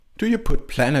Do you put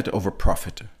planet over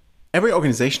profit? Every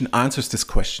organization answers this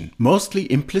question,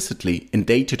 mostly implicitly in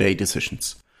day-to-day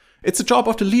decisions. It's the job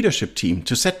of the leadership team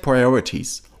to set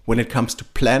priorities when it comes to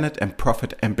planet and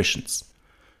profit ambitions.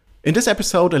 In this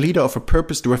episode, a leader of a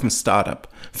purpose-driven startup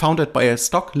founded by a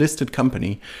stock-listed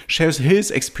company shares his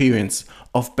experience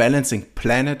of balancing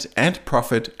planet and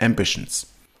profit ambitions.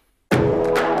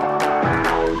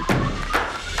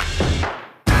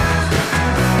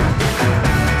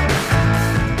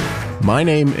 My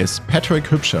name is Patrick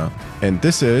Hübscher, and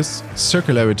this is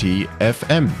Circularity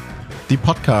FM, the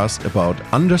podcast about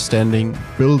understanding,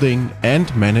 building,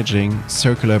 and managing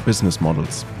circular business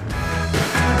models.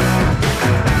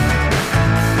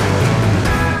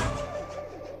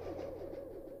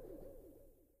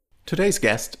 Today's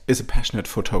guest is a passionate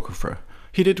photographer.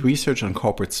 He did research on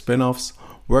corporate spin-offs,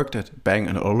 worked at Bang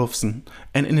 & Olufsen,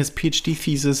 and in his PhD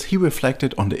thesis he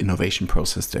reflected on the innovation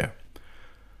process there.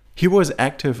 He was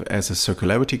active as a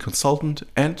circularity consultant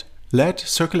and led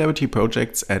circularity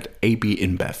projects at AB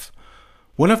InBev.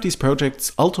 One of these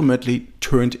projects ultimately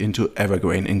turned into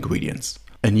Evergreen Ingredients,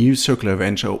 a new circular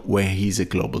venture where he's a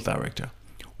global director.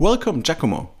 Welcome,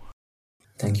 Giacomo.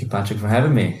 Thank you, Patrick, for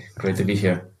having me. Great to be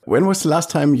here. When was the last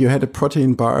time you had a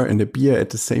protein bar and a beer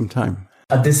at the same time?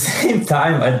 At the same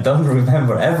time, I don't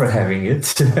remember ever having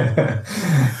it.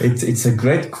 It's a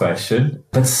great question.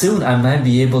 But soon I might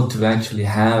be able to actually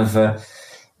have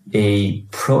a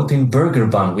protein burger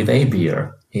bun with a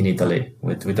beer in Italy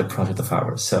with a project of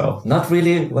ours. So not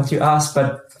really what you asked,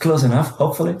 but close enough,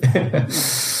 hopefully.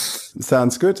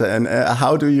 Sounds good. And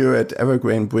how do you at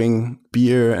Evergreen bring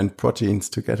beer and proteins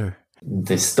together?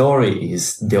 The story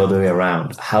is the other way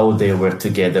around, how they were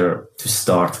together to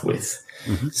start with.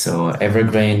 Mm-hmm. So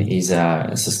Evergreen is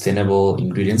a sustainable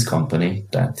ingredients company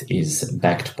that is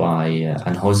backed by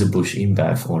Anheuser-Busch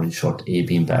InBev, or in short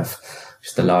AB InBev, which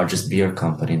is the largest beer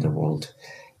company in the world.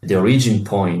 The origin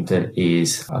point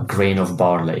is a grain of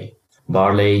barley.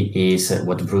 Barley is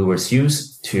what brewers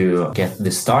use to get the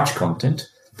starch content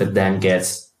that then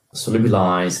gets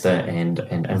solubilized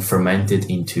and fermented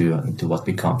into what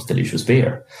becomes delicious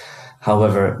beer.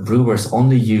 However, brewers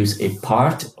only use a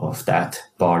part of that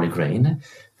barley grain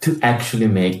to actually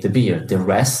make the beer. The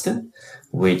rest,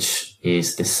 which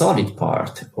is the solid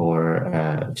part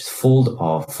or just full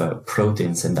of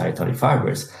proteins and dietary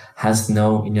fibers, has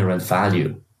no inherent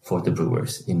value for the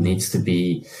brewers. It needs to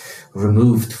be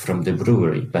removed from the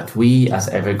brewery. But we, as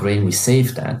Evergreen, we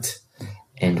save that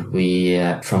and we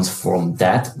transform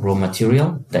that raw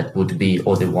material that would be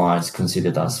otherwise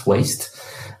considered as waste,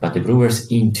 but the brewers,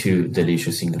 into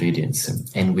delicious ingredients.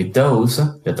 And with those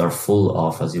that are full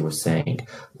of, as you were saying,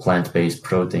 plant-based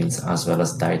proteins as well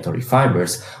as dietary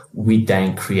fibers, we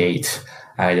then create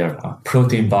either a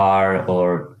protein bar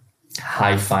or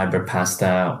high fiber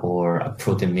pasta or a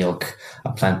protein milk,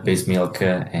 a plant-based milk,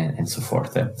 and so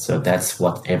forth. So that's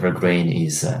what Evergreen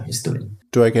is doing.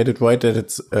 Do I get it right that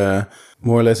it's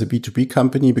more or less a B2B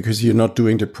company because you're not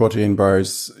doing the protein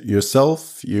bars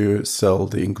yourself, you sell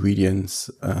the ingredients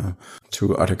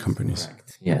to other companies?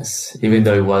 Correct. Yes, even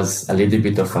though it was a little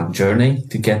bit of a journey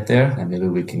to get there, and maybe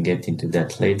we can get into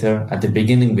that later. At the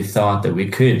beginning, we thought that we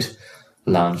could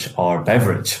launch our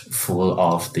beverage full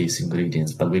of these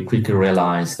ingredients, but we quickly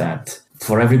realized that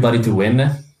for everybody to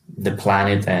win, the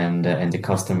planet and the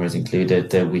customers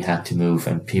included, we had to move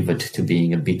and pivot to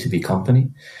being a B2B company.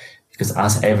 Because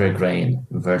as Evergreen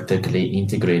vertically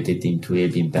integrated into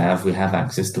AB InBev, we have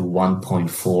access to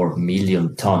 1.4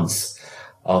 million tons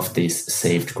of these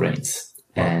saved grains.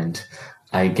 And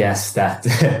I guess that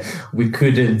we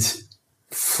couldn't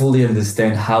fully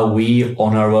understand how we,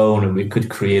 on our own, we could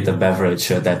create a beverage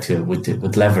that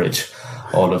would leverage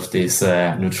all of this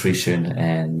nutrition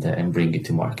and bring it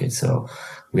to market. So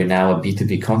we're now a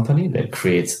B2B company that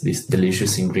creates these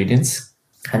delicious ingredients,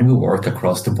 and we work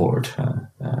across the board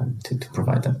to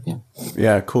provide them.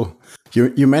 Yeah, cool.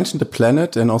 You mentioned the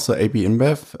planet and also AB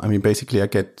InBev. I mean, basically, I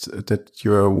get that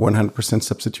you're a 100%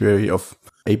 subsidiary of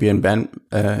AB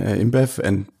InBev,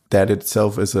 and that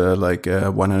itself is a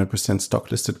 100%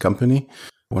 stock listed company,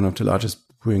 one of the largest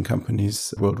brewing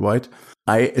companies worldwide.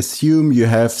 I assume you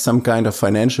have some kind of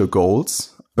financial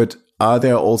goals, but are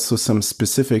there also some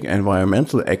specific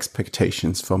environmental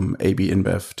expectations from AB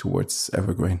InBev towards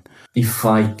Evergreen? If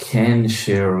I can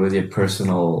share with you a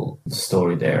personal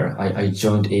story there, I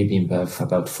joined AB InBev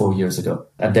about 4 years ago.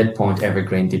 At that point,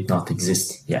 Evergreen did not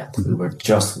exist yet. We were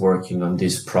just working on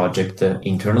this project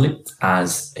internally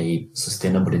as a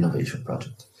sustainable innovation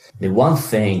project. The one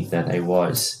thing that I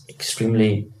was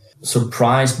extremely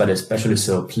surprised, but especially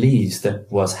so pleased,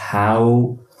 was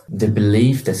how the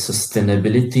belief that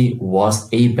sustainability was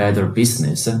a better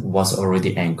business was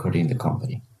already anchored in the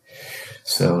company.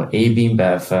 So AB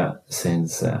InBev,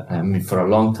 since for a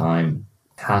long time,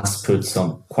 has put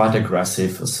some quite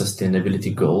aggressive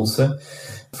sustainability goals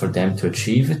for them to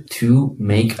achieve to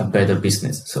make a better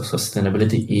business. So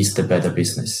sustainability is the better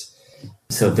business.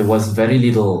 So there was very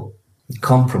little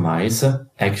compromise.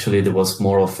 Actually, there was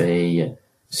more of a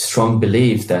strong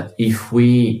belief that if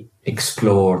we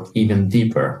explored even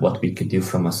deeper what we could do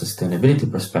from a sustainability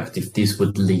perspective, this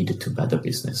would lead to better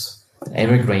business.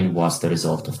 Evergreen was the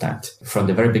result of that. From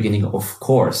the very beginning, of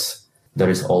course, there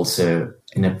is also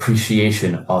an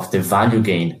appreciation of the value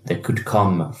gain that could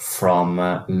come from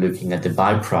looking at the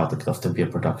byproduct of the beer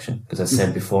production. Because I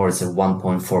said before, it's a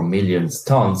 1.4 million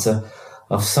tons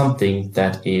of something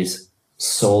that is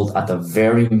sold at a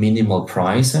very minimal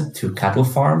price to cattle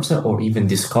farms or even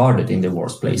discarded in the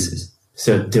worst places.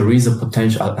 So there is a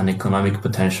potential, an economic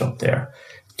potential there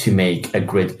to make a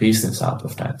great business out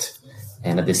of that.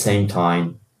 And at the same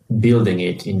time, building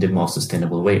it in the most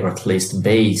sustainable way, or at least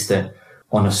based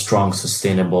on a strong,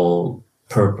 sustainable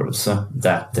purpose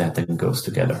that goes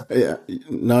together. Yeah.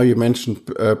 Now you mentioned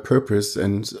purpose,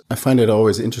 and I find it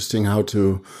always interesting how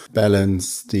to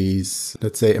balance these,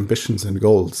 let's say, ambitions and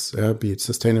goals, be it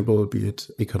sustainable, be it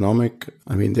economic.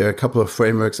 I mean, there are a couple of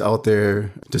frameworks out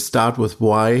there. To start with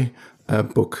why,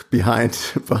 book behind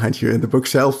you in the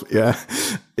bookshelf. Yeah.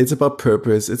 It's about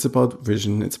purpose. It's about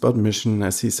vision. It's about mission.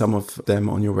 I see some of them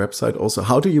on your website also.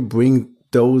 How do you bring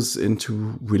those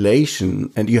into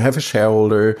relation? And you have a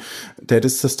shareholder that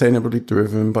is sustainably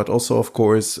driven, but also, of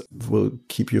course, will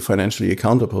keep you financially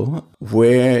accountable.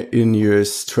 Where in your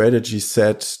strategy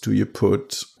set do you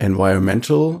put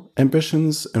environmental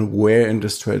ambitions, and where in the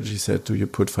strategy set do you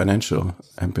put financial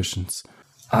ambitions?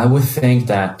 I would think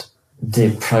that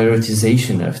the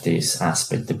prioritization of this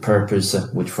aspect, the purpose,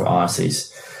 which for us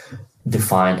is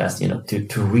defined as,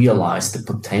 to realize the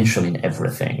potential in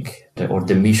everything, or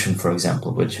the mission, for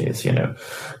example, which is,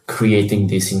 creating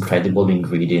these incredible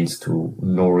ingredients to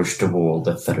nourish the world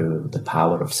through the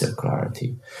power of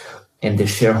circularity. And the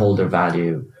shareholder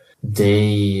value,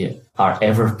 they are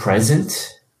ever present,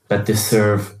 but they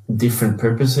serve different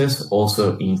purposes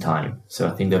also in time. So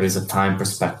I think there is a time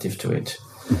perspective to it.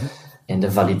 Mm-hmm. And the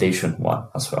validation one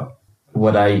as well.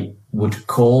 What I would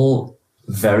call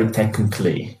very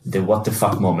technically the what the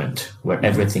fuck moment, where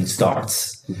everything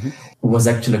starts, was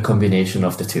actually a combination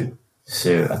of the two.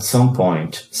 So at some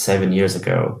point 7 years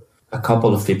ago, a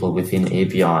couple of people within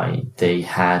ABI, they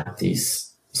had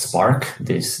this spark,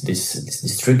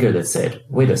 this trigger that said,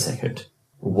 wait a second,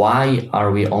 why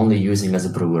are we only using as a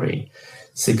brewery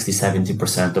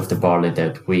 60-70% of the barley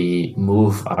that we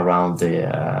move around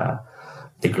the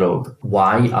globe?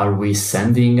 Why are we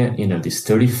sending, this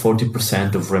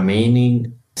 30-40% of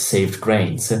remaining saved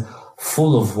grains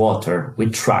full of water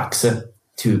with trucks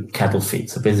to cattle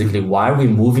feed? So basically, why are we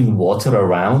moving water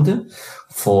around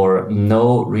for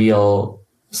no real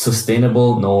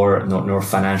sustainable nor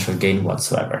financial gain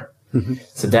whatsoever? Mm-hmm.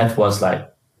 So that was like,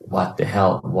 what the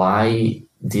hell? Why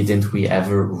didn't we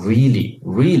ever really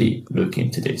look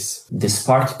into this? The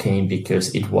spark came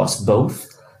because it was both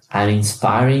an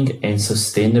inspiring and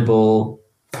sustainable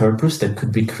purpose that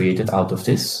could be created out of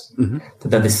this,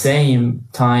 that at the same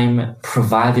time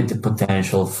provided the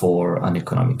potential for an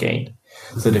economic gain.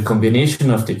 So the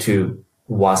combination of the two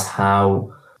was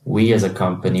how we as a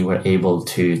company were able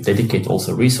to dedicate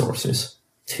also resources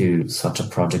to such a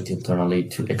project internally,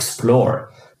 to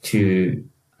explore, to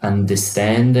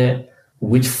understand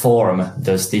which form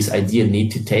does this idea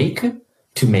need to take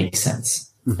to make sense.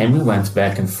 And we went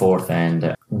back and forth,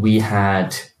 and we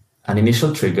had an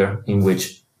initial trigger in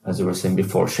which, as you were saying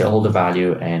before, shareholder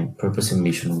value and purpose and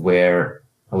mission were,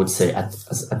 I would say,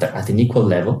 at an equal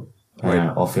level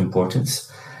of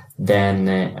importance. Then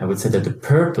I would say that the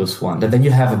purpose one, that then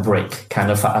you have a break, kind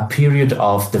of a period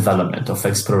of development, of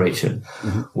exploration,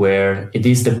 where it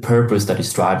is the purpose that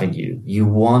is driving you. You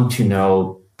want to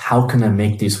know, how can I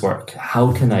make this work?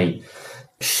 How can I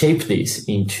shape this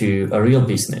into a real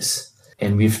business?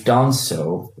 And we've done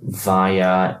so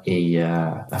via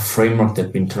a framework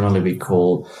that internally we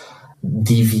call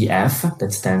DVF,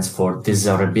 that stands for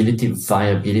desirability,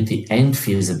 viability, and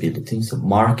feasibility. So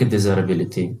market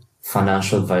desirability,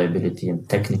 financial viability, and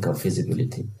technical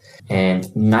feasibility. And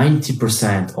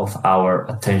 90% of our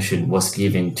attention was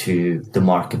given to the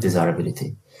market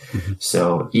desirability.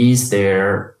 So is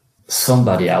there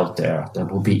somebody out there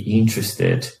that will be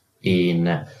interested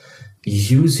in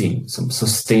using some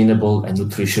sustainable and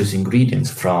nutritious ingredients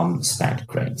from spent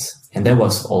grains? And that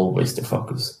was always the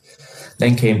focus.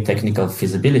 Then came technical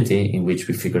feasibility, in which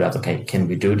we figured out, okay, can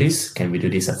we do this? Can we do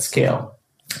this at scale?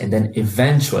 And then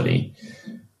eventually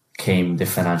came the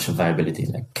financial viability.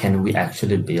 Like, can we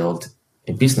actually build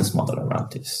a business model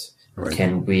around this? Right.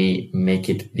 Can we make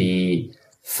it be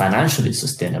financially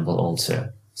sustainable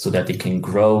also, so that it can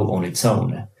grow on its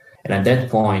own? And at that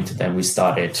point, then we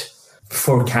started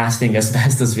forecasting as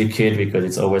best as we could, because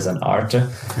it's always an art,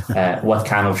 what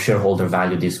kind of shareholder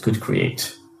value this could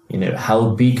create.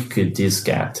 How big could this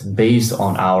get based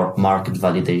on our market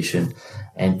validation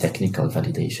and technical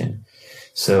validation?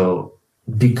 So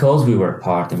because we were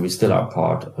part, and we still are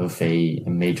part of a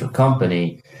major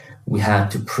company, we had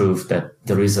to prove that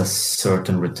there is a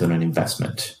certain return on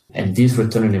investment. And this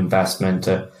return on investment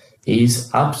is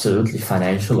absolutely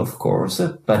financial, of course,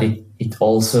 but it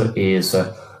also is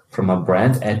from a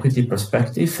brand equity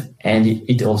perspective, and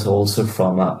it also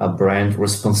from a brand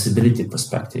responsibility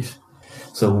perspective.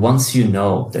 So once you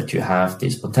know that you have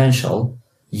this potential,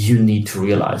 you need to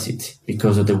realize it,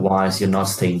 because otherwise you're not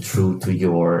staying true to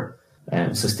your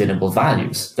sustainable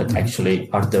values that actually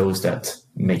are those that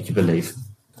make you believe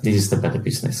this is the better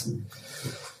business.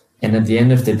 And at the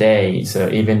end of the day, so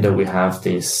even though we have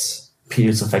these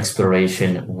periods of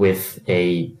exploration with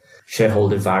a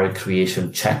shareholder value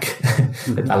creation check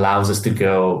that allows us to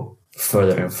go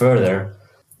further and further,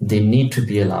 they need to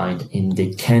be aligned, and they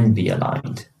can be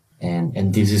aligned.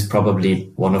 And this is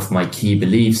probably one of my key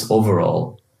beliefs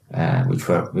overall, which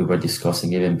we were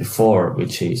discussing even before,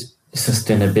 which is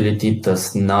sustainability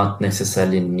does not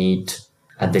necessarily need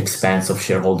at the expense of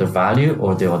shareholder value,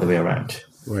 or the other way around.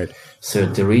 Right. So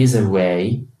there is a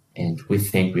way, and we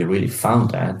think we really found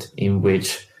that, in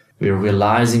which we're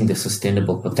realizing the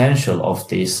sustainable potential of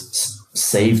these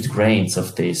saved grains,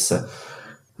 of this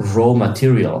raw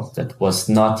material that was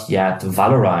not yet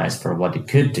valorized for what it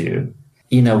could do,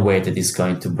 in a way that is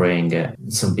going to bring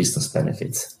some business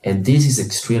benefits. And this is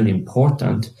extremely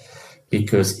important,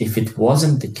 because if it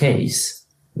wasn't the case,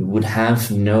 we would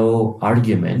have no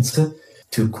arguments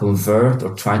to convert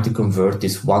or try to convert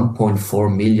this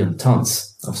 1.4 million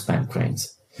tons of spent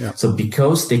grains. Yeah. So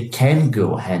because they can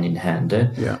go hand in hand,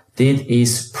 that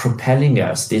is propelling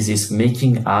us. This is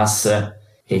making us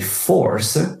a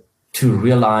force to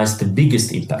realize the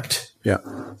biggest impact. Yeah.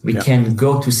 We can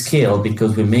go to scale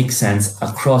because we make sense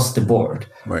across the board.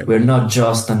 Right. We're not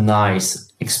just a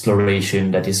nice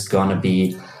exploration that is going to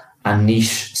be a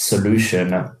niche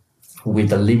solution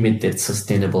with a limited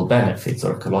sustainable benefits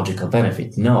or ecological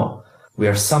benefit. No, we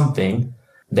are something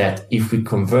that if we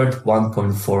convert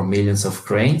 1.4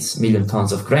 million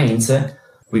tons of grains,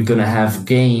 we're going to have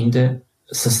gained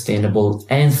sustainable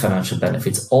and financial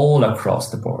benefits all across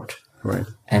the board. Right.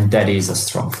 And that is a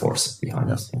strong force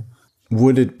behind us. Yeah.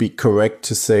 Would it be correct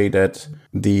to say that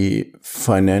the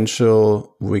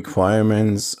financial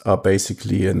requirements are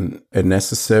basically a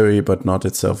necessary but not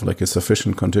itself like a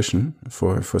sufficient condition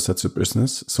for such a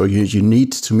business? So you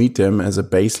need to meet them as a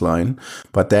baseline,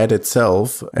 but that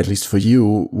itself, at least for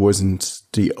you, wasn't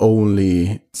the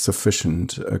only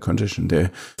sufficient condition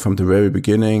there. From the very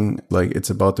beginning, like it's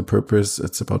about the purpose,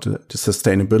 it's about the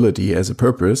sustainability as a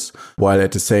purpose, while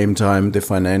at the same time the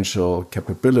financial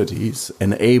capabilities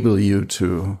enable you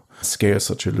to scale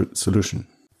such a solution.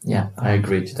 Yeah, I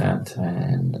agree to that.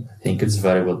 And I think it's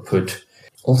very well put.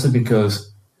 Also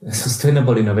because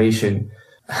sustainable innovation,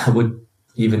 I would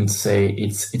even say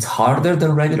it's harder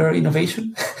than regular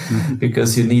innovation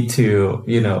because you need to,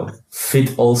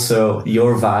 fit also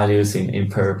your values in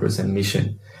purpose and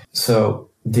mission. So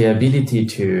the ability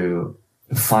to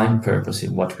find purpose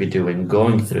in what we do and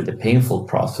going through the painful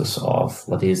process of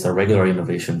what is a regular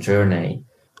innovation journey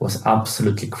was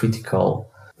absolutely critical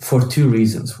for two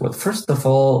reasons. Well, first of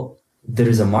all, there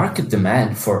is a market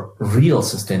demand for real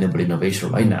sustainable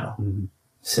innovation right now. Mm-hmm.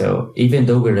 So even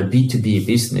though we're a B2B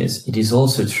business, it is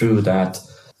also true that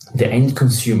the end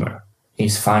consumer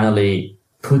is finally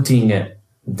putting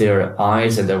their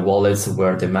eyes and their wallets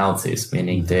where the mouth is,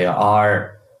 meaning they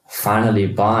are finally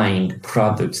buying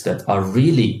products that are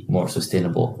really more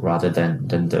sustainable rather than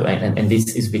and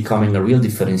this is becoming a real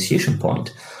differentiation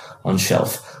point on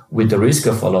shelf, with the risk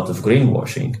of a lot of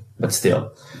greenwashing, but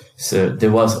still. So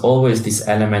there was always this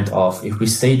element of, if we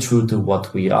stay true to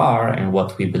what we are and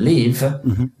what we believe,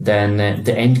 then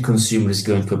the end consumer is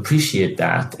going to appreciate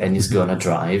that and is going to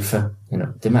drive,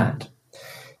 demand.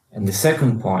 And the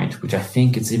second point, which I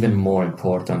think is even more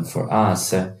important for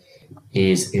us,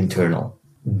 is internal.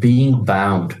 Being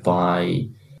bound by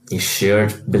a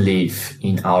shared belief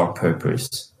in our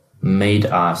purpose made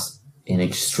us an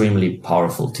extremely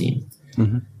powerful team.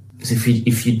 Mm-hmm. Because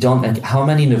if you don't, like, how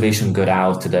many innovation got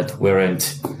out that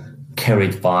weren't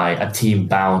carried by a team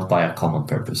bound by a common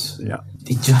purpose? Yeah.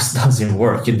 it just doesn't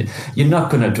work. You're not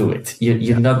going to do it.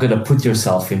 You're not going to put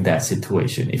yourself in that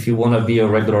situation. If you want to be a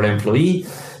regular employee,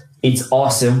 it's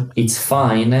awesome. It's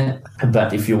fine.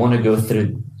 But if you want to go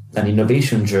through an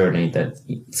innovation journey that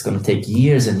it's going to take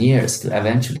years and years to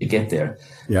eventually get there,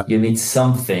 you need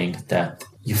something that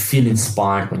you feel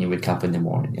inspired when you wake up in the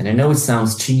morning. And I know it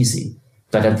sounds cheesy,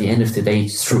 but at the end of the day,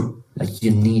 it's true. Like,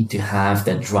 you need to have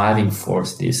that driving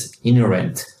force, this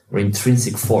inherent or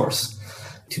intrinsic force,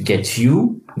 to get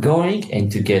you going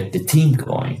and to get the team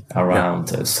going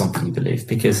around something you believe.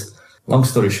 Because long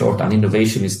story short, an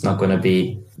innovation is not going to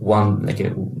be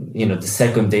the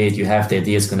second day you have the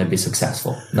idea is going to be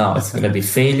successful. No, it's going to be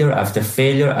failure after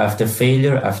failure after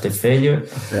failure after failure.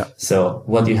 Yeah. So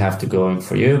what you have to go in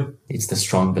for you, it's the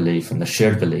strong belief and the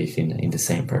shared belief in the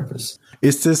same purpose.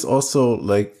 Is this also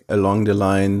like along the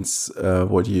lines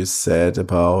what you said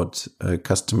about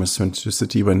customer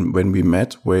centricity when we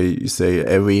met, where you say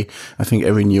I think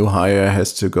every new hire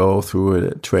has to go through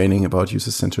a training about user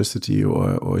centricity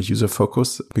or user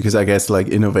focus? Because I guess like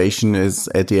innovation is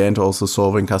at the end also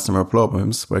solving customer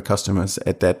problems, where customers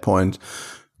at that point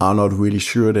are not really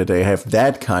sure that they have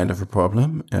that kind of a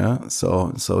problem. Yeah,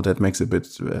 so that makes it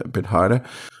a bit harder.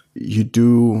 You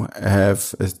do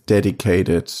have a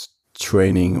dedicated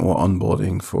training or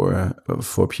onboarding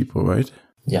for people, right?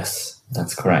 Yes,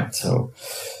 that's correct. So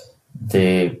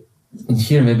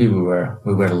here maybe we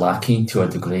were lucky to a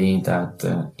degree that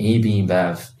AB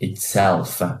InBev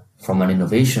itself, from an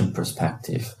innovation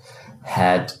perspective,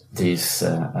 had this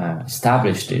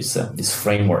established this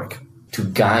framework to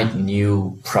guide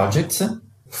new projects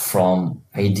from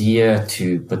idea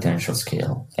to potential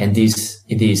scale. And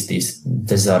it is this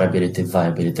desirability,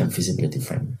 viability, and feasibility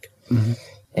framework. Mm-hmm.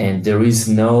 And there is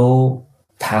no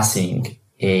passing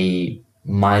a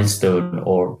milestone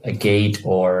or a gate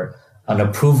or an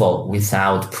approval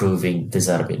without proving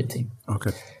desirability.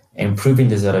 Okay. And proving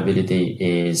desirability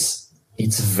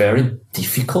it's very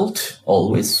difficult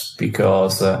always,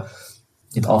 because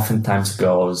it oftentimes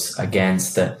goes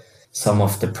against some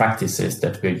of the practices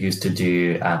that we're used to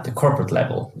do at the corporate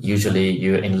level. Usually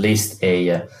you enlist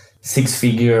a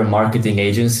six-figure marketing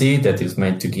agency that is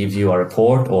meant to give you a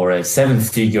report, or a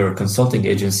seven-figure consulting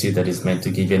agency that is meant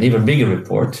to give you an even bigger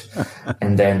report.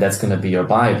 And then that's going to be your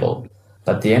Bible.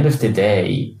 But at the end of the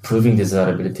day, proving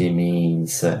desirability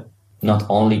means not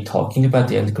only talking about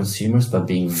the end consumers, but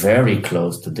being very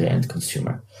close to the end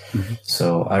consumer. Mm-hmm.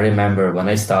 So I remember when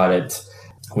I started,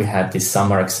 we had this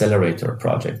summer accelerator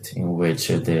project in which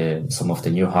some of the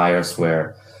new hires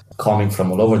were coming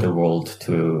from all over the world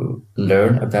to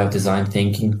learn about design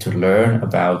thinking, to learn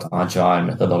about agile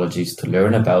methodologies, to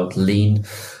learn about lean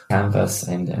canvas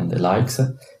and the likes.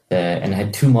 And I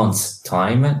had 2 months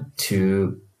time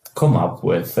to come up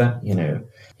with,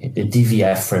 the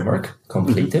DVF framework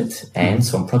completed and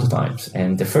some prototypes.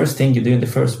 And the first thing you do in the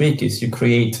first week is you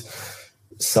create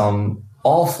some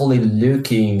awfully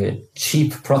looking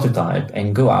cheap prototype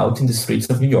and go out in the streets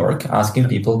of New York asking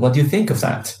people, what do you think of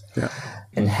that? Yeah.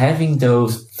 And having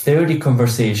those 30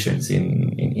 conversations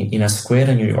in a square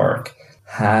in New York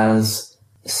has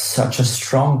such a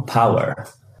strong power.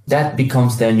 That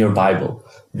becomes then your Bible.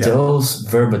 Yeah. Those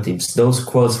verbatims, those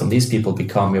quotes from these people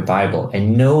become your Bible,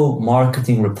 and no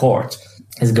marketing report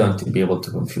is going to be able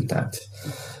to confute that.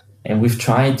 And we've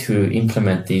tried to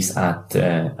implement this at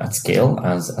scale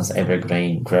as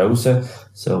Evergreen grows.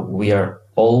 So we are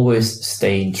always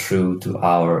staying true to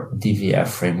our DVF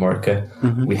framework.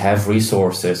 Mm-hmm. We have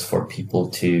resources for people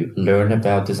to learn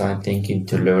about design thinking,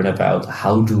 to learn about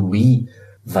how do we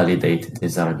validate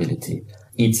desirability.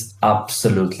 It's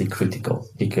absolutely critical,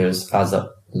 because as a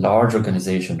large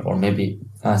organization, or maybe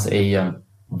as a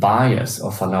bias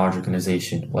of a large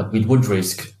organization, what we would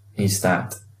risk is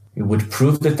that we would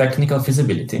prove the technical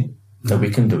feasibility that we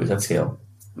can do it at scale.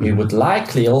 We would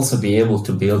likely also be able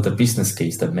to build a business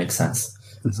case that makes sense.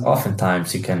 So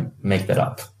oftentimes you can make that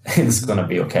up. It's going to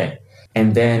be okay.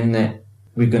 And then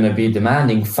we're going to be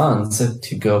demanding funds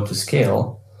to go to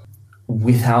scale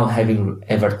without having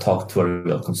ever talked to a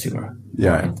real consumer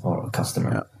or a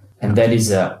customer. Yeah. And that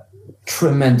is a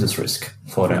tremendous risk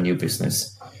for a new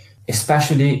business,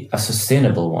 especially a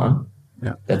sustainable one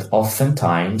that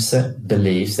oftentimes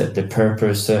believes that the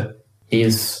purpose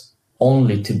is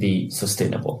only to be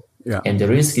sustainable. Yeah. And the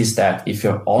risk is that if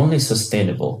you're only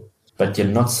sustainable, but you're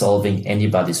not solving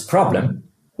anybody's problem,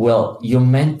 well, you're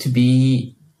meant to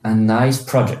be a nice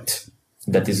project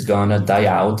that is going to die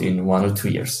out in 1 or 2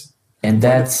 years. And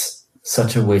that's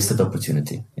such a wasted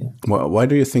opportunity. Yeah. Well, why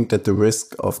do you think that the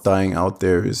risk of dying out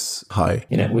there is high?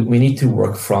 We need to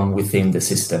work from within the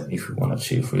system if we want to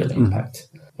achieve real impact.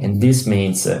 And this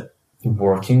means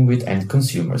working with end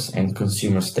consumers. End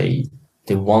consumers, they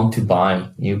want to buy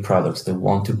new products. They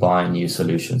want to buy new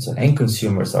solutions. And end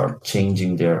consumers are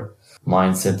changing their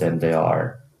mindset, and they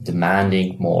are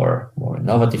demanding more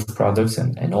innovative products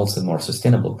and also more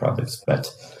sustainable products.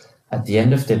 But at the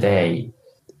end of the day,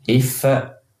 if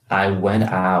I went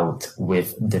out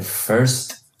with the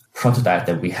first prototype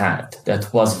that we had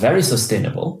that was very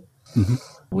sustainable,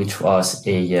 which was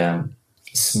a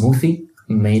smoothie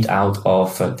made out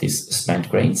of these spent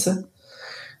grains,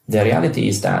 the reality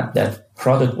is that that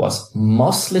product was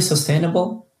mostly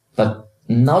sustainable, but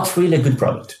not really a good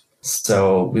product.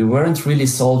 So we weren't really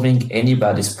solving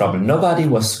anybody's problem. Nobody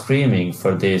was screaming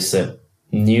for this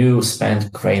new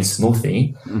spent grain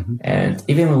smoothie. And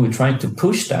even when we tried to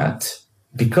push that,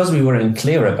 because we weren't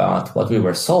clear about what we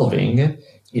were solving,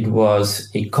 it was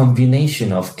a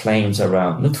combination of claims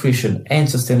around nutrition and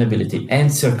sustainability and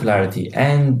circularity.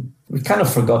 And we kind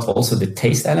of forgot also the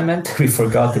taste element. We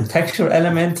forgot the texture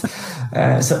element.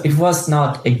 So it was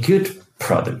not a good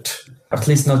product, or at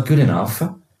least not good enough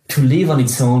to live on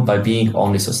its own by being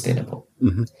only sustainable.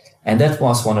 And that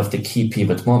was one of the key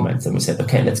pivot moments. And we said,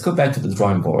 okay, let's go back to the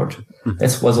drawing board.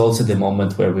 This was also the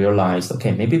moment where we realized,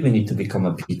 okay, maybe we need to become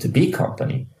a B2B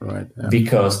company, right?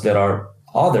 Because there are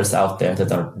others out there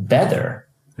that are better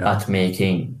at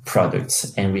making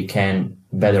products, and we can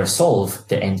better solve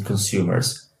the end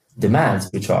consumers' demands,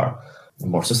 which are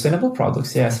more sustainable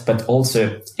products, yes, but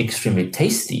also extremely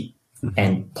tasty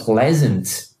and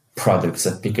pleasant products,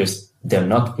 because they're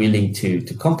not willing to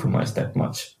compromise that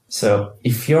much. So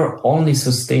if you're only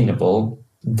sustainable,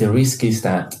 the risk is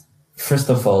that, first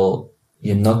of all,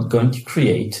 you're not going to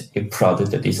create a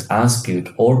product that is as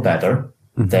good or better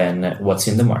than what's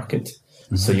in the market.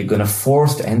 So you're going to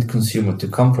force the end consumer to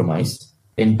compromise.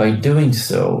 And by doing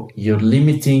so, you're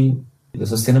limiting the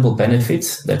sustainable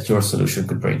benefits that your solution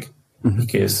could bring.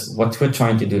 Because what we're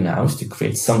trying to do now is to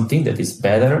create something that is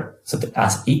better, so that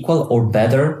as equal or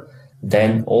better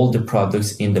than all the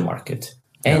products in the market.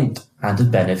 And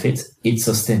added benefits, it's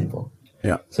sustainable.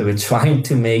 So we're trying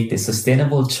to make the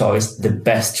sustainable choice the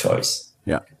best choice.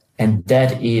 And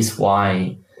that is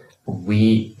why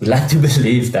we like to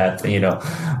believe that,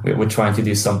 we're trying to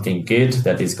do something good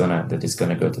that is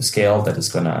gonna go to scale, that is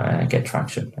gonna get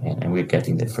traction, and we're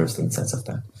getting the first insights of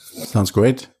that. Sounds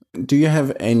great. Do you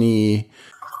have any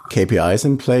KPIs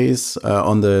in place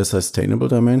on the sustainable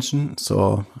dimension?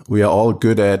 So we are all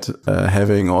good at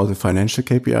having all the financial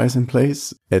KPIs in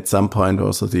place. At some point,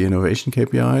 also the innovation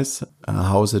KPIs.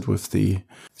 How is it with the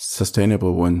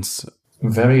sustainable ones?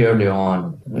 Very early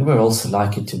on, we were also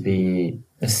lucky to be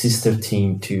a sister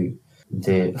team to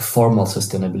the formal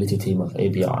sustainability team of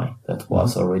ABI that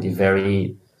was already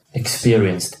very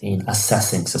experienced in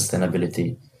assessing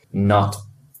sustainability, not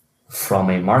from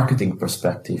a marketing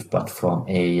perspective, but from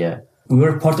we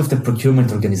were part of the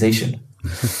procurement organization.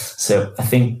 So I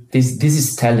think this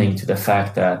is telling to the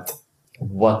fact that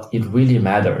what it really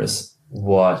matters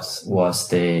was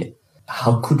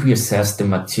how could we assess the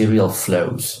material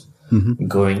flows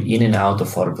going in and out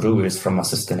of our breweries from a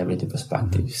sustainability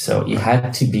perspective. So it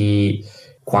had to be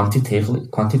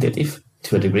quantitative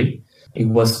to a degree. We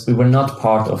were not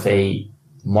part of a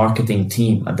marketing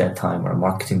team at that time, or a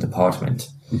marketing department.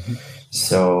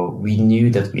 So we knew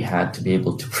that we had to be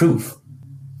able to prove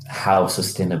how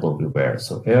sustainable we were.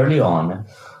 So early on,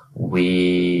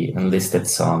 we enlisted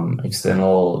some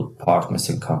external partners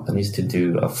and companies to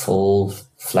do a full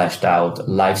fleshed out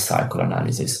life cycle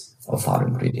analysis of our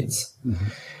ingredients,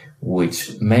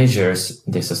 which measures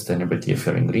the sustainability of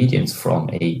your ingredients from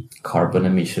a carbon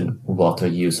emission, water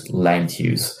use, land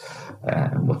use,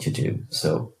 and what you do.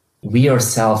 So we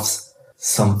ourselves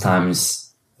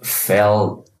sometimes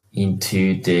fell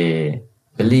into the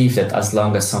belief that as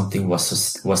long as something was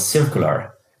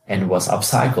circular and was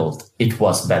upcycled, it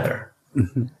was better.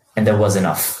 And that was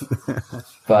enough.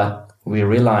 But we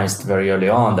realized very early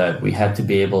on that we had to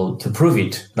be able to prove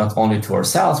it, not only to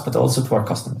ourselves, but also to our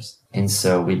customers. And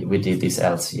so we did this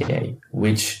LCA,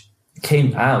 which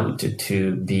came out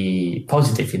to be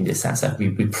positive in the sense that we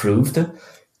proved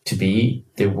to be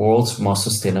the world's most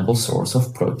sustainable source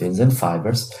of proteins and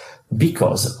fibers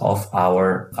because of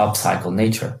our upcycle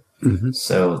nature.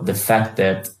 So the fact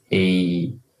that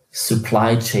a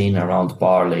supply chain around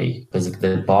barley,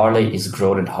 basically the barley is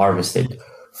grown and harvested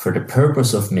for the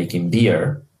purpose of making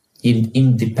beer,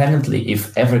 independently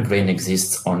if evergrain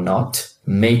exists or not,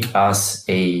 make us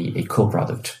a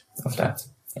co-product of that.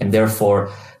 And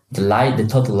therefore, the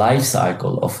total life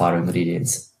cycle of our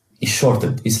ingredients is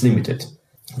shortened, is limited,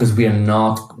 because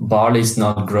barley is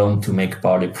not grown to make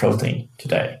barley protein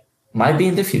today. Might be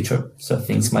in the future, so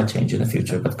things might change in the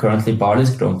future, but currently barley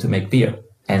is grown to make beer.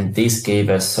 And this gave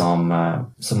us some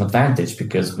advantage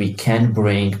because we can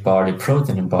bring barley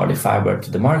protein and barley fiber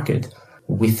to the market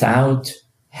without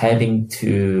having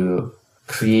to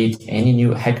create any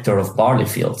new hectare of barley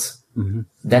fields.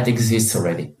 That exists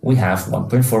already. We have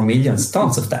 1.4 million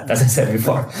tons of that, as I said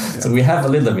before. Yeah. So we have a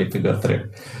little bit to go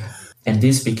through. And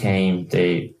this became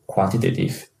the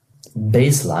quantitative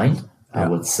baseline, I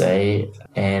would say,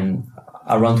 and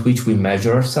around which we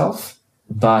measure ourselves.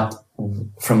 But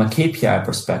from a KPI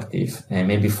perspective, and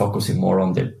maybe focusing more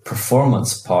on the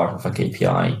performance part of a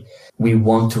KPI, we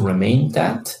want to remain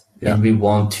that, and we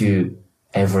want to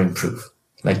ever improve.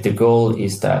 Like the goal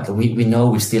is that we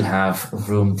know we still have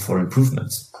room for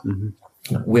improvements.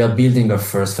 We are building our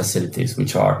first facilities,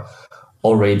 which are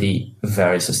already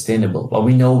very sustainable, but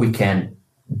we know we can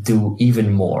do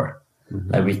even more.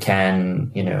 Like we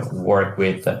can, work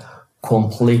with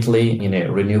completely,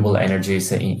 renewable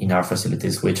energies in our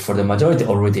facilities, which for the majority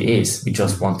already is. We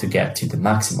just want to get to the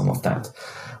maximum of that.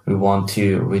 We want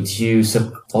to reduce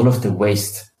all of the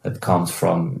waste that comes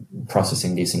from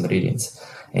processing these ingredients.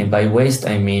 And by waste,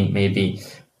 I mean maybe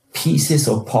pieces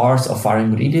or parts of our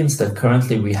ingredients that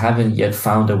currently we haven't yet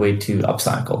found a way to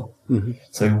upcycle.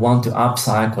 So we want to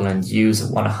upcycle and use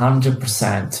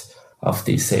 100% of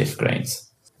these safe grains.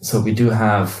 So we do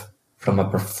have, from a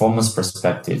performance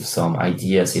perspective, some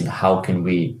ideas in how can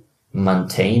we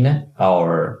maintain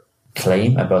our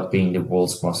claim about being the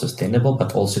world's most sustainable,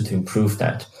 but also to improve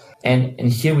that. And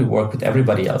here we work with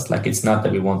everybody else. Like it's not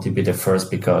that we want to be the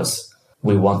first because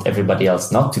we want everybody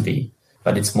else not to be,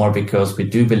 but it's more because we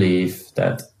do believe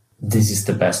that this is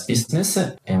the best business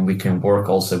and we can work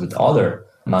also with other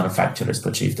manufacturers to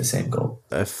achieve the same goal.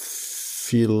 I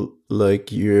feel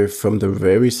like you're from the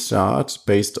very start,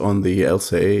 based on the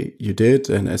LCA you did,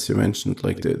 and as you mentioned,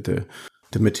 like the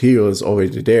material is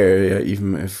already there,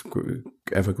 even if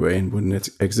Evergreen wouldn't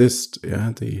exist,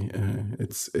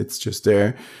 it's just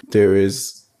there. There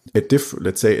is a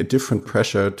different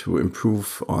pressure to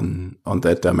improve on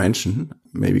that dimension,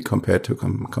 maybe compared to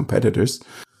competitors.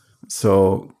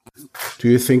 So do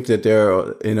you think that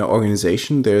in an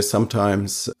organization, there are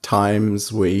sometimes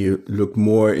times where you look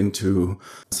more into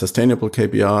sustainable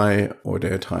KPI, or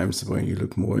there are times where you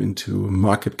look more into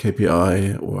market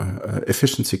KPI or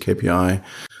efficiency KPI,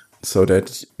 so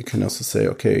that you can also say,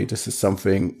 okay, this is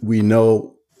something we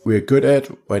know we're good at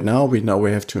right now, we know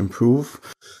we have to improve,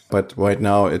 but right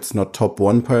now it's not top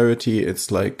one priority,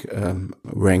 it's like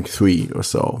rank 3 or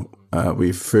so.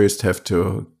 We first have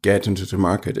to get into the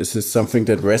market. Is this something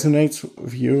that resonates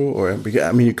with you? Or,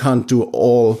 I mean, you can't do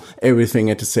everything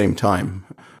at the same time.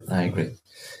 I agree.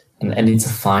 And it's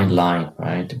a fine line,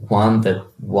 right? One that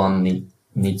one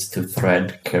needs to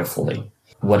thread carefully.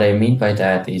 What I mean by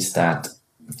that is that,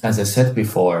 as I said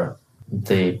before,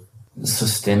 the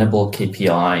sustainable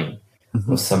KPI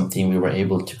was something we were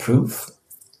able to prove.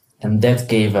 And that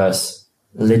gave us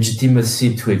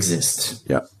legitimacy to exist.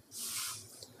 Yeah.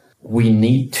 We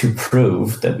need to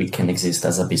prove that we can exist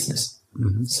as a business.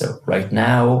 So right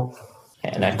now,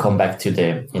 and I come back to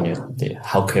the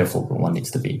how careful one needs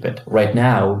to be, but right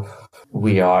now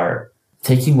we are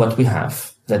taking what we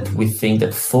have that we think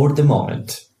that for the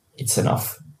moment it's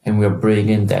enough, and we're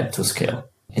bringing that to scale.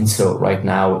 And so right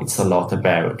now it's a lot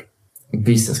about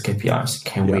business KPIs.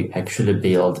 Can we actually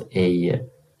build a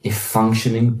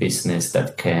functioning business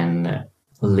that can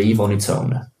live on its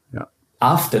own? Yeah.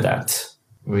 After that,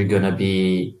 we're going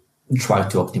to try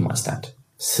to optimize that.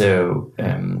 So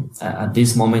at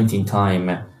this moment in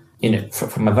time,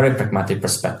 from a very pragmatic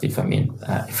perspective, I mean,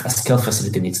 if a scale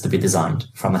facility needs to be designed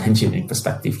from an engineering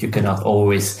perspective, you cannot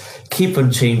always keep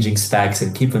on changing specs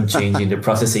and keep on changing the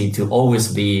processing to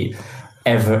always be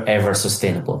ever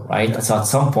sustainable, right? Yeah. So at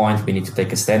some point we need to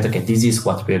take a stand. Okay, this is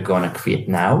what we're going to create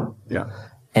now. Yeah.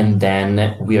 And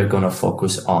then we are going to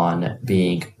focus on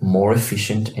being more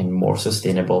efficient and more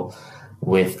sustainable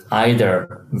with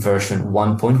either version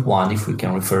 1.1 if we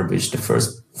can refurbish the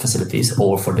first facilities,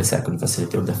 or for the second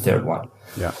facility or the third one.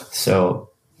 Yeah. So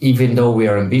even though we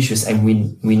are ambitious, and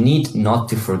we need not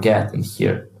to forget, and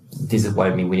here, this is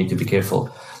why I mean we need to be careful.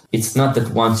 It's not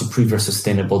that once you prove you're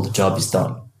sustainable, the job is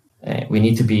done. We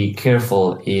need to be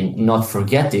careful in not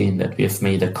forgetting that we have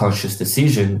made a conscious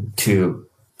decision to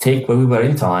take where we were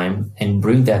in time and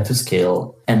bring that to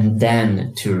scale, and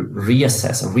then to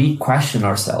reassess, re-question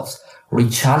ourselves,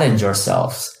 re-challenge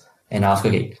ourselves, and ask,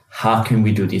 okay, how can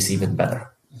we do this even better?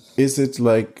 Is it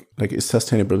like is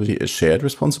sustainability a shared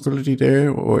responsibility there,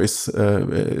 or is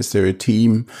there a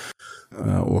team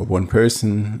or one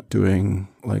person doing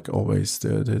like always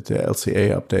the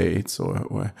LCA updates,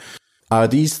 or are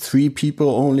these 3 people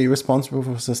only responsible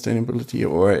for sustainability,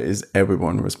 or is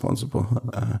everyone responsible?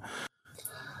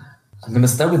 I'm going to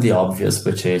start with the obvious,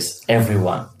 which is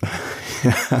everyone.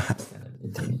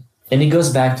 And it goes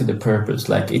back to the purpose.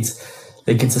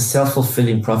 It's a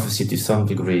self-fulfilling prophecy to some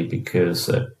degree, because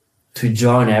to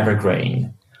join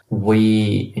Evergreen,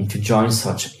 and to join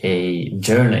such a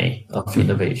journey of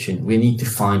innovation, we need to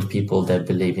find people that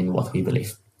believe in what we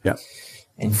believe. Yeah.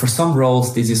 And for some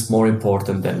roles, this is more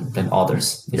important than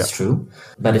others. It's true.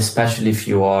 But especially if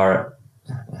you are,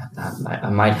 I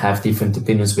might have different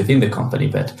opinions within the company,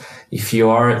 but if you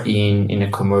are in a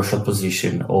commercial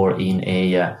position or in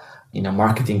a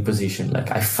marketing position,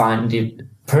 I find it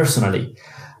personally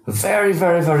very,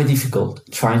 very, very difficult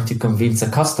trying to convince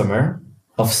a customer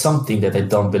of something that I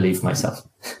don't believe myself.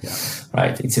 Yeah.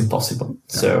 Right? It's impossible.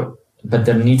 Yeah. So, but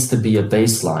there needs to be a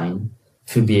baseline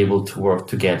to be able to work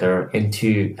together and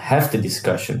to have the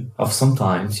discussion of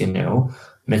sometimes,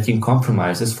 making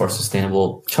compromises for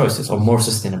sustainable choices or more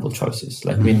sustainable choices.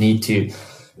 We need to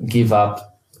give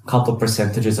up a couple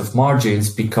percentages of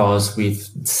margins because we've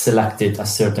selected a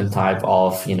certain type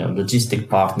of, logistic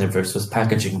partner versus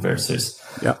packaging versus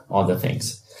other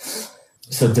things.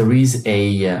 So there is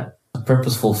a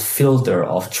purposeful filter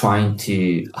of trying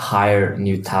to hire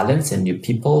new talents and new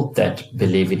people that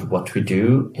believe in what we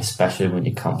do, especially when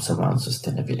it comes around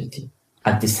sustainability.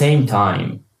 At the same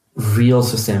time, real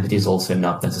sustainability is also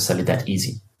not necessarily that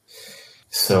easy.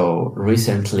 So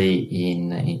recently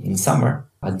in summer,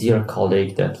 a dear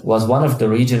colleague that was one of the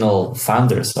regional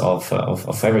founders of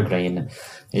Evergreen,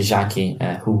 Jackie,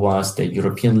 who was the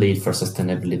European lead for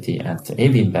sustainability at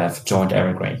AB InBev, joined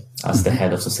Evergreen as the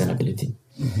head of sustainability.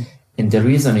 Mm-hmm. And the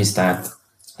reason is that,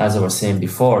 as I was saying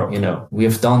before, we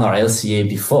have done our LCA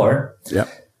before. Yeah.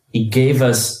 It gave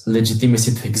us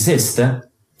legitimacy to exist. That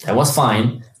was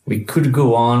fine. We could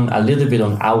go on a little bit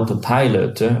on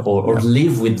autopilot or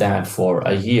live with that for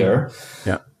a year.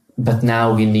 Yeah. But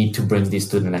now we need to bring this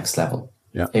to the next level.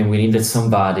 Yeah. And we needed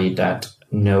somebody that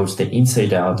knows the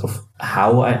inside out of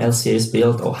how an LCA is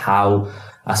built or how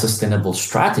a sustainable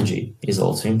strategy is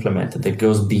also implemented that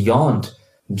goes beyond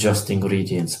just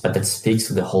ingredients, but that speaks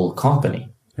to the whole company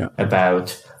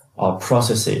about our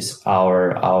processes,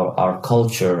 our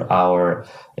culture, our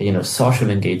social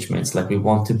engagements. We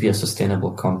want to be a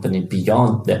sustainable company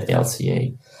beyond that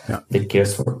LCA that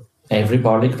cares for every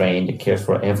barley grain, that cares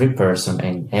for every person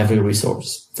and every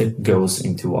resource that goes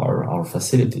into our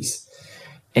facilities.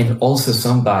 And also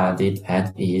somebody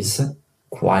that is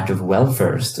quite well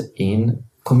versed in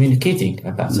communicating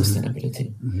about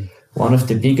sustainability. Mm-hmm. One of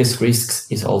the biggest risks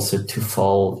is also to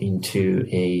fall into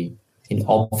an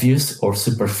obvious or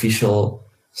superficial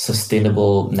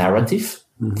sustainable narrative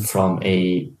from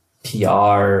a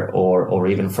PR or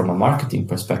even from a marketing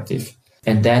perspective.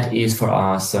 And that is for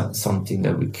us something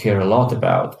that we care a lot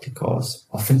about, because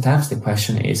oftentimes the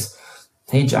question is,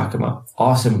 hey, Giacomo,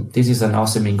 awesome. This is an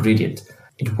awesome ingredient.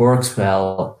 It works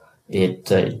well.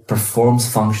 It performs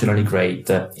functionally great.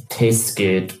 It tastes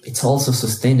good. It's also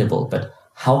sustainable, but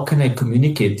how can I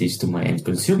communicate this to my end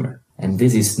consumer? And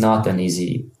this is not an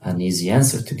easy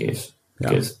answer to give,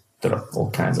 because there are all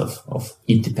kinds of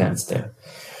it depends there.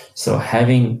 So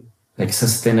having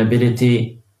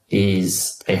sustainability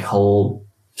is a whole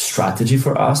strategy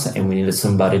for us, and we needed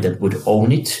somebody that would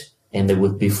own it and that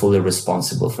would be fully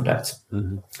responsible for that.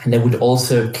 Mm-hmm. And that would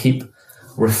also keep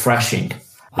refreshing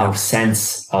our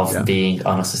sense of being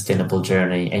on a sustainable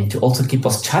journey, and to also keep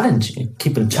us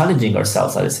challenging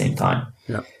ourselves at the same time.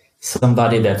 Yeah.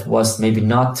 Somebody that was maybe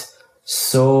not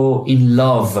so in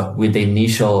love with the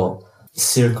initial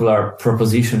circular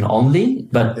proposition only,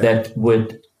 but that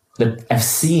have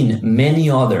seen many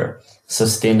other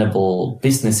sustainable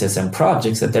businesses and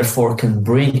projects that therefore can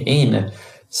bring in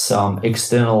some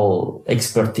external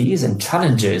expertise and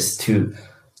challenges to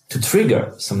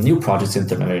trigger some new projects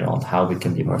internally on how we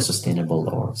can be more sustainable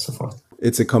or so forth.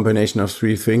 It's a combination of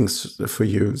three things for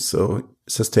you. So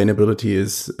sustainability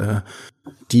is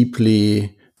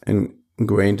deeply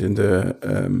ingrained in the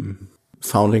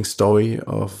founding story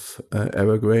of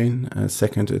Evergreen.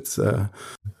 Second, it's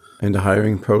in the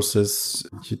hiring process,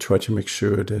 you try to make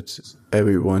sure that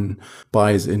everyone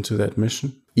buys into that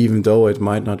mission, even though it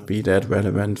might not be that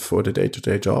relevant for the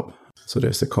day-to-day job. So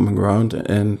there's a common ground,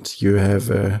 and you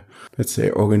have a, let's say,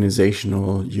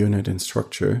 organizational unit and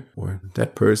structure, or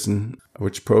that person,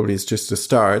 which probably is just a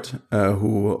start,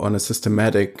 who on a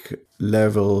systematic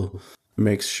level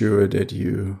makes sure that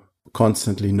you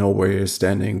constantly know where you're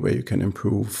standing, where you can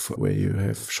improve, where you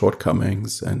have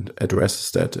shortcomings, and addresses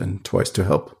that and tries to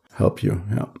help. help you.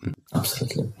 Yeah,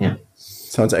 absolutely. Yeah.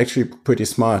 Sounds actually pretty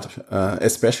smart,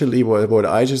 especially what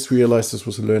I just realized. This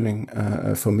was a learning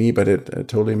for me, but it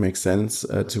totally makes sense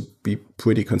to be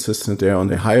pretty consistent there on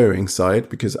the hiring side,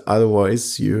 because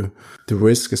otherwise the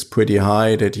risk is pretty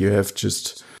high that you have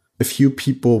just a few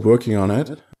people working on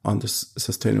it, on the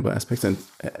sustainable aspects,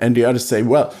 and the others say,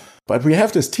 well, but we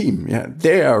have this team. Yeah,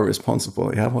 they are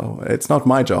responsible. Yeah, well, it's not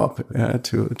my job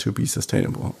to be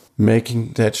sustainable.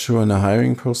 Making that sure in the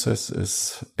hiring process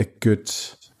is a good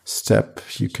step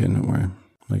you can, or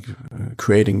like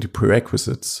creating the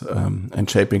prerequisites and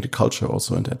shaping the culture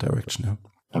also in that direction. Yeah.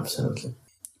 Absolutely.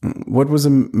 What was a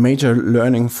major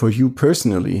learning for you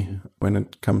personally when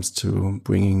it comes to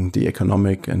bringing the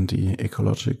economic and the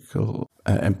ecological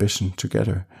ambition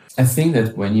together? I think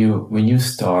that when you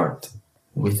start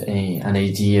with an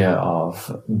idea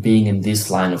of being in this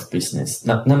line of business,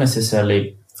 not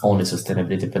necessarily only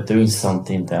sustainability, but doing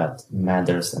something that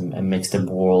matters and makes the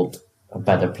world a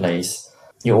better place,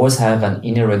 you always have an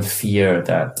inherent fear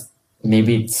that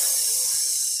maybe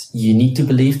you need to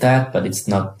believe that, but it's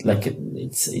not, like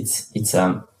it's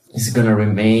going to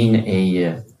remain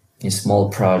a small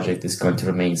project. It's going to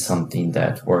remain something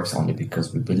that works only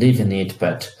because we believe in it,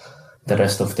 but the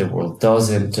rest of the world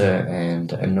doesn't,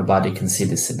 and nobody can see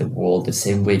the world the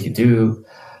same way you do.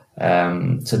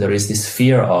 So there is this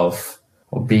fear of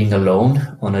being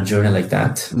alone on a journey like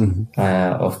that,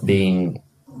 of being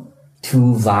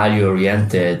too value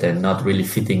oriented and not really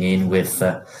fitting in with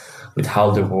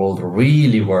how the world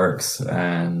really works,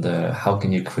 and how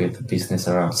can you create a business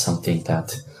around something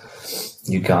that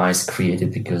you guys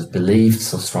created because believed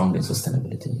so strongly in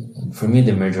sustainability. And for me,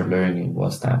 the major learning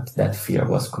was that fear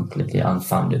was completely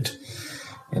unfounded,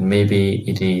 and maybe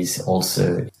it is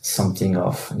also something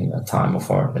of a time of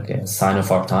a sign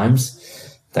of our times,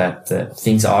 that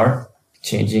things are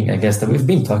changing. I guess that we've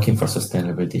been talking for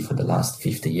sustainability for the last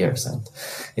 50 years, and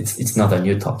it's not a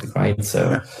new topic, right?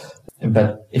 So,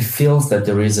 but it feels that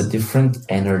there is a different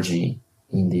energy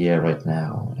in the air right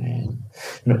now. And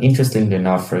interestingly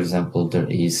enough, for example, there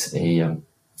is a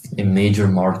major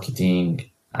marketing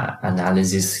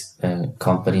analysis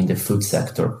company in the food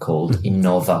sector called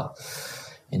Innova,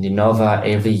 and Innova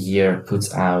every year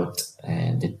puts out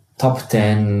the top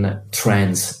 10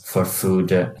 trends for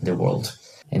food in the world.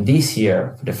 And this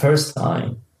year, for the first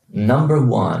time, number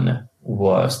one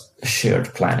was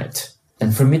shared planet.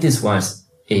 And for me, this was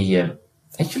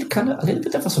actually kind of a little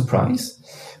bit of a surprise,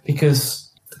 because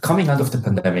coming out of the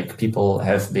pandemic, people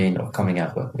have been, or coming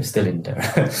out, well, we're still in there,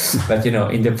 but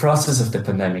in the process of the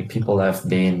pandemic, people have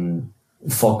been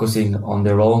focusing on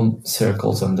their own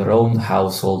circles, on their own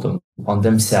household, on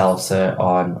themselves,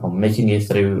 on making it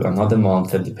through another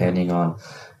month, depending on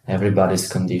everybody's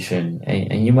condition.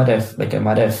 And you might have, I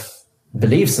might have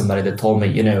believed somebody that told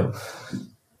me,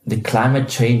 the climate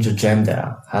change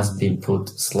agenda has been put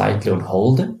slightly on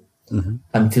hold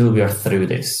until we are through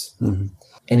this.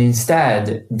 And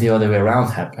instead, the other way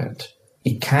around happened.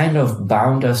 It kind of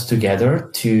bound us together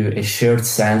to a shared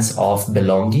sense of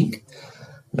belonging.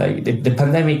 Like the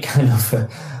pandemic kind of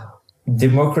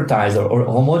democratized or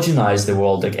homogenized the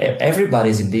world. Like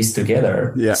everybody's in this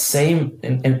together. Yeah. Same,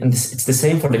 and it's the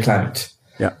same for the climate.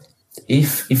 Yeah.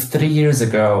 If 3 years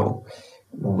ago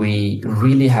we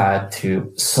really had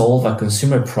to solve a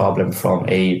consumer problem from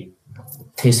a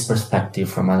taste perspective,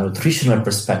 from a nutritional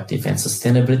perspective, and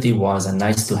sustainability was a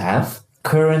nice to have,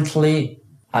 currently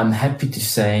I'm happy to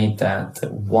say that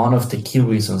one of the key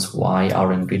reasons why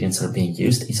our ingredients are being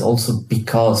used is also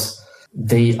because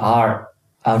they are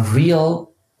a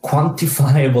real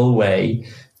quantifiable way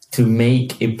to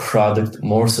make a product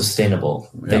more sustainable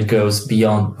that goes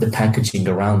beyond the packaging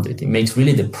around it. It makes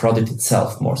really the product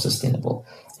itself more sustainable.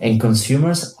 And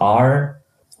consumers are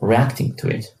reacting to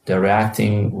it. They're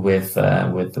reacting with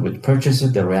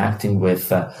purchases. They're reacting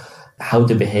with how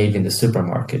they behave in the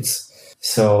supermarkets.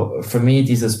 So for me,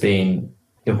 this has been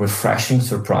a refreshing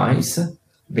surprise,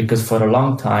 because for a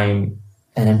long time,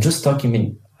 and I'm just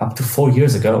talking up to 4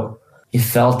 years ago, it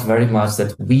felt very much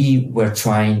that we were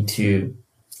trying to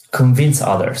convince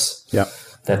others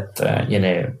that,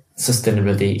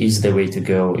 sustainability is the way to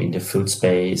go in the food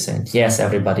space. And yes,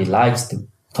 everybody likes to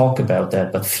talk about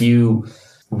that, but few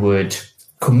would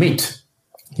commit,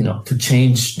 to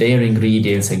change their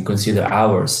ingredients and consider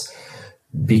ours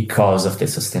because of the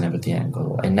sustainability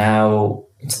angle. And now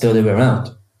it's the other way around.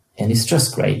 And it's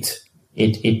just great.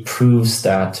 It proves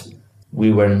that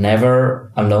we were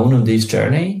never alone on this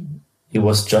journey. It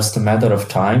was just a matter of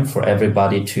time for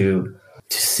everybody to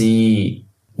see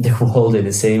the world in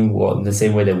the same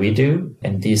way that we do.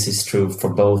 And this is true for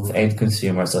both end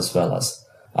consumers as well as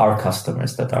our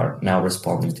customers that are now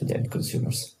responding to the end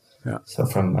consumers. Yeah. So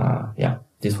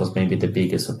this was maybe the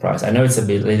biggest surprise. I know it's a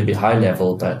little bit high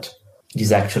level, but it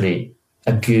is actually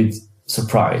a good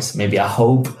surprise. Maybe a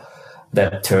hope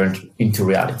that turned into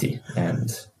reality. And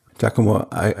Giacomo,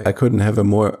 I couldn't have a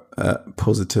more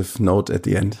positive note at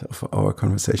the end of our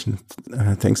conversation.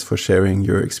 Thanks for sharing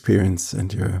your experience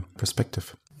and your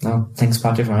perspective. No, thanks,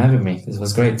 Patrick, for having me. This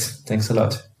was great. Thanks a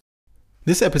lot.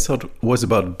 This episode was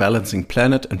about balancing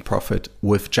planet and profit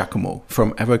with Giacomo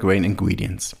from Evergreen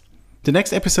Ingredients. The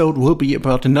next episode will be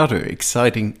about another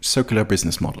exciting circular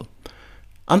business model.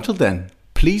 Until then,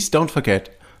 please don't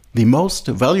forget, the most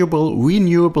valuable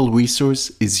renewable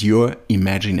resource is your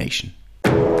imagination.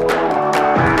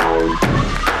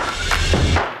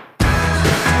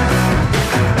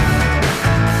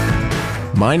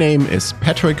 My name is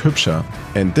Patrick Hübscher,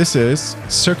 and this is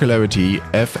Circularity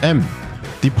FM,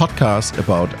 the podcast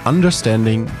about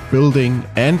understanding, building,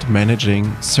 and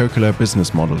managing circular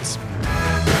business models.